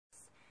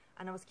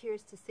and I was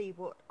curious to see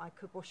what I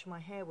could wash my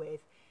hair with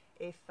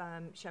if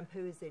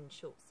shampoo is in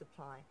short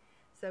supply.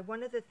 So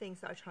one of the things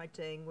that I tried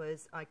doing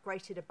was I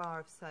grated a bar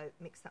of soap,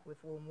 mixed that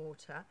with warm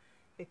water,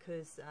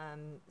 because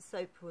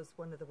soap was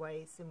one of the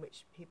ways in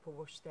which people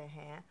wash their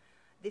hair.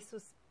 This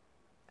was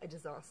a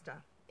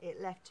disaster.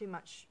 It left too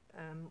much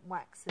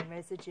wax and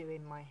residue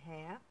in my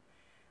hair.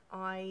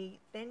 I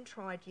then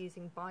tried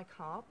using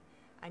bicarb,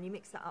 and you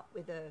mix that up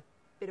with a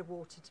bit of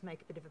water to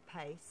make a bit of a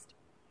paste,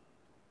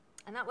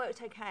 and that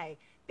worked okay.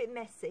 A bit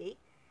messy.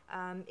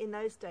 In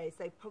those days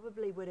they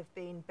probably would have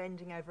been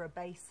bending over a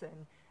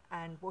basin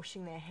and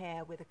washing their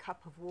hair with a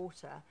cup of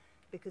water,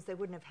 because they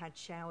wouldn't have had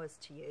showers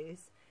to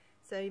use.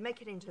 So you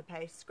make it into a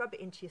paste, scrub it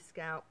into your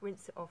scalp,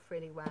 rinse it off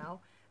really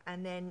well,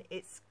 and then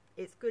it's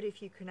good if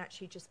you can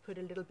actually just put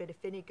a little bit of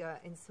vinegar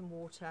in some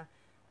water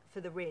for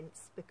the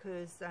rinse,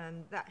 because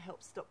that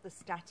helps stop the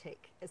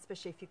static,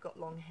 especially if you've got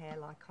long hair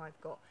like I've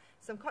got.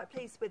 So I'm quite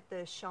pleased with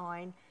the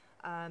shine.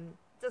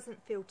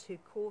 Doesn't feel too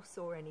coarse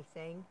or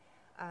anything.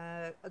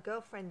 A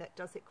girlfriend that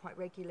does it quite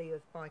regularly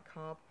with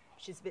bicarb,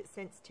 she's a bit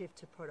sensitive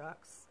to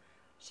products,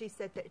 she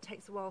said that it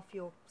takes a while for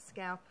your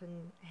scalp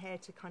and hair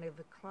to kind of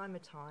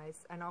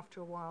acclimatise, and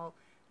after a while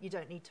you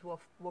don't need to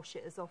wash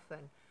it as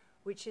often,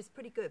 which is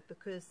pretty good,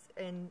 because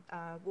in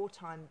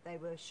wartime they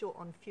were short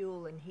on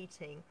fuel and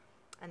heating,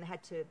 and they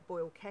had to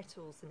boil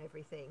kettles and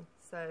everything,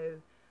 so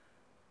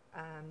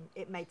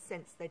it made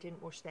sense they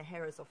didn't wash their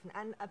hair as often.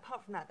 And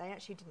apart from that, they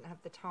actually didn't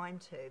have the time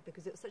to,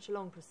 because it was such a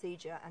long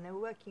procedure and they were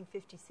working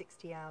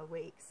 50-60 hour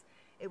weeks.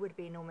 It would have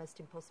been almost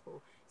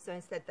impossible. So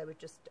instead they would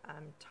just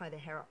tie their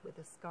hair up with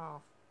a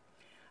scarf.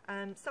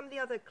 Some of the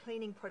other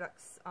cleaning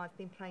products I've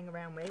been playing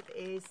around with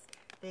is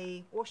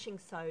the washing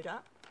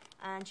soda,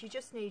 and you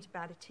just need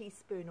about a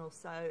teaspoon or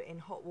so in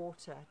hot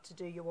water to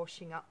do your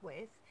washing up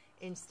with,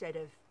 instead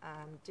of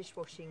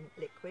dishwashing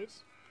liquid,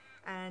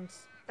 and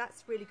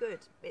that's really good.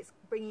 It's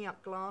bringing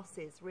up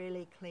glasses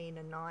really clean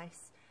and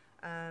nice.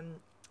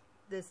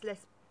 There's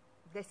less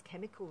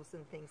chemicals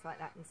and things like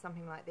that in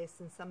something like this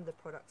than some of the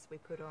products we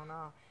put on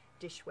our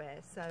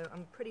dishware, so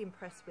I'm pretty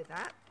impressed with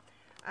that.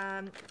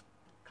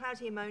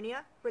 Cloudy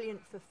ammonia,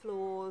 brilliant for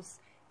floors,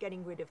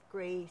 getting rid of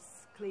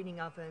grease, cleaning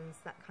ovens,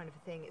 that kind of a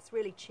thing. It's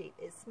really cheap.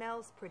 It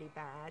smells pretty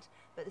bad,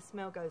 but the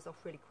smell goes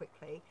off really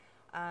quickly.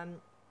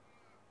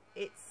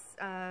 It's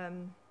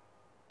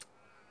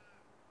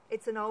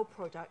an old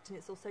product, and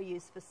it's also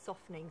used for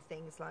softening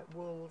things like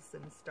wools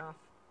and stuff.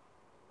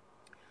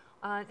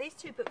 These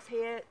two books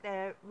here,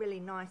 they're really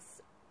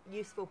nice,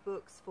 useful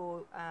books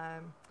for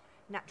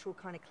natural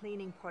kind of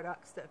cleaning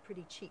products that are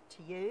pretty cheap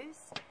to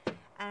use.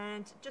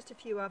 And just a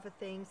few other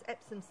things,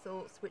 Epsom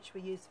salts, which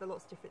we use for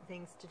lots of different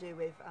things to do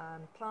with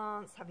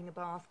plants, having a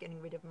bath,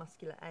 getting rid of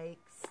muscular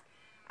aches,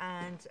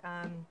 and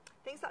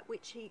things like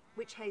witch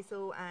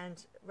hazel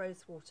and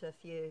rose water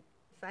for your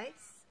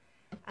face,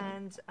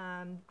 and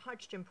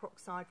hydrogen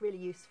peroxide, really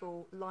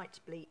useful, light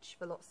bleach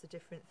for lots of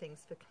different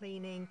things, for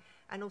cleaning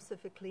and also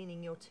for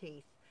cleaning your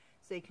teeth.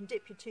 So you can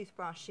dip your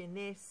toothbrush in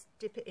this,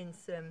 dip it in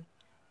some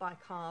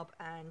bicarb,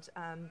 and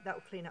that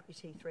will clean up your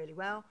teeth really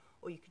well.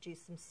 Or you could use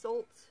some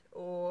salt,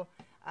 or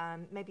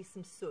maybe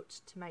some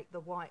soot to make the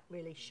white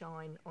really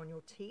shine on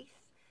your teeth.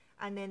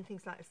 And then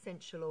things like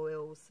essential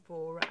oils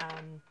for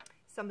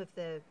some of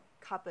the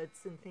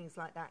cupboards and things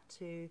like that,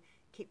 to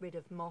keep rid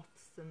of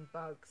moths and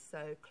bugs.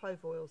 So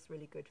clove oil is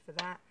really good for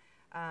that.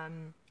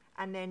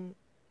 And then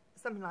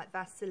something like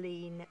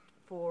Vaseline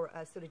for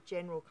a sort of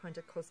general kind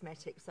of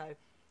cosmetic. So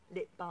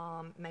lip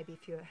balm, maybe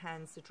if your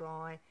hands are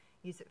dry,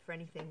 use it for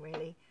anything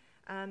really.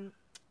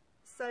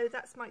 So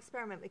that's my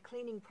experiment with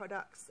cleaning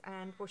products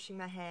and washing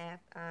my hair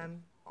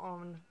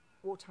on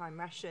Wartime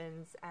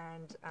Rations,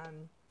 and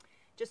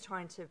just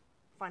trying to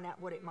find out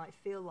what it might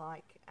feel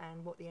like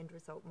and what the end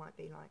result might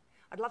be like.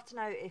 I'd love to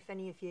know if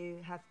any of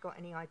you have got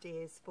any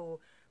ideas for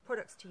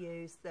products to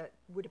use that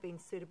would have been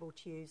suitable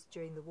to use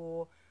during the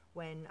war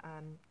when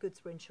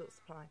goods were in short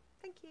supply.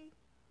 Thank you.